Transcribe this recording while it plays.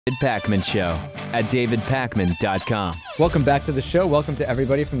David Pakman Show at davidpakman.com. Welcome back to the show. Welcome to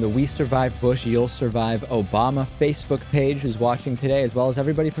everybody from the We Survive Bush, You'll Survive Obama Facebook page who's watching today, as well as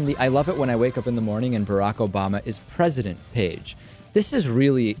everybody from the I Love It When I Wake Up in the Morning and Barack Obama is President page. This is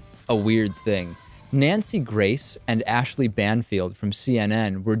really a weird thing. Nancy Grace and Ashleigh Banfield from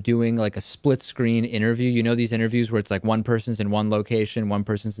CNN were doing like a split screen interview. You know these interviews where it's like one person's in one location, one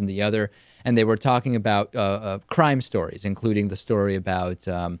person's in the other, and they were talking about crime stories, including the story about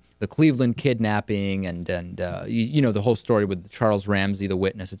the Cleveland kidnapping and you know, the whole story with Charles Ramsey, the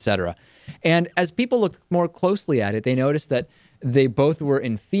witness, etc. And as people looked more closely at it, they noticed that they both were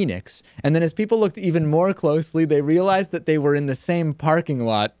in Phoenix. And then as people looked even more closely, they realized that they were in the same parking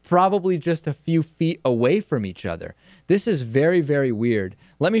lot, probably just a few feet away from each other. This is very, very weird.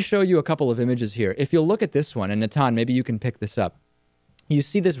 Let me show you a couple of images here. If you'll look at this one, and Natan, maybe you can pick this up. You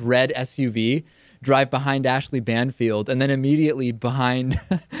see this red SUV drive behind Ashleigh Banfield and then immediately behind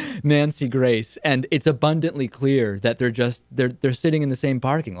Nancy Grace. And it's abundantly clear that they're sitting in the same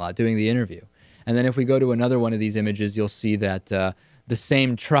parking lot doing the interview. And then if we go to another one of these images, you'll see that the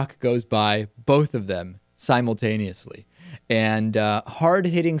same truck goes by both of them simultaneously. And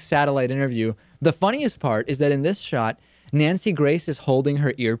hard-hitting satellite interview. The funniest part is that in this shot, Nancy Grace is holding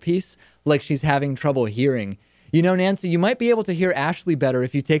her earpiece like she's having trouble hearing. You know, Nancy, you might be able to hear Ashleigh better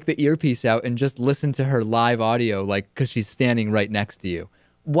if you take the earpiece out and just listen to her live audio, like, because she's standing right next to you.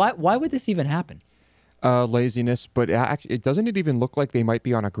 Why would this even happen? Laziness, but actually, doesn't it even look like they might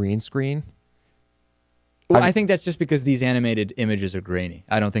be on a green screen? Well, I think that's just because these animated images are grainy.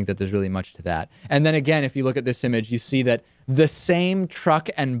 I don't think that there's really much to that. And then again, if you look at this image, you see that the same truck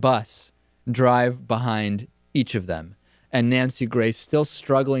and bus drive behind each of them. And Nancy Grace still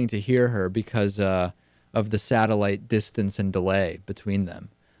struggling to hear her because of the satellite distance and delay between them.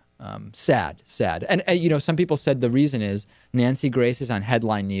 Sad. And, you know, some people said the reason is Nancy Grace is on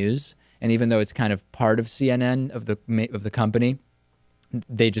headline news. And even though it's kind of part of CNN, of the company,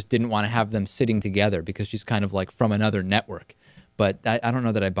 they just didn't want to have them sitting together because she's kind of like from another network. But I don't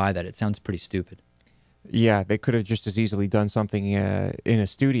know that I buy that. It sounds pretty stupid. Yeah, they could have just as easily done something in a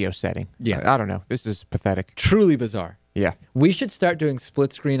studio setting. Yeah. I don't know. This is pathetic. Truly bizarre. Yeah. We should start doing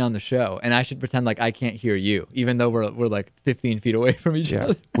split screen on the show, and I should pretend like I can't hear you, even though we're like 15 feet away from each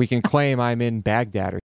other. We can claim I'm in Baghdad or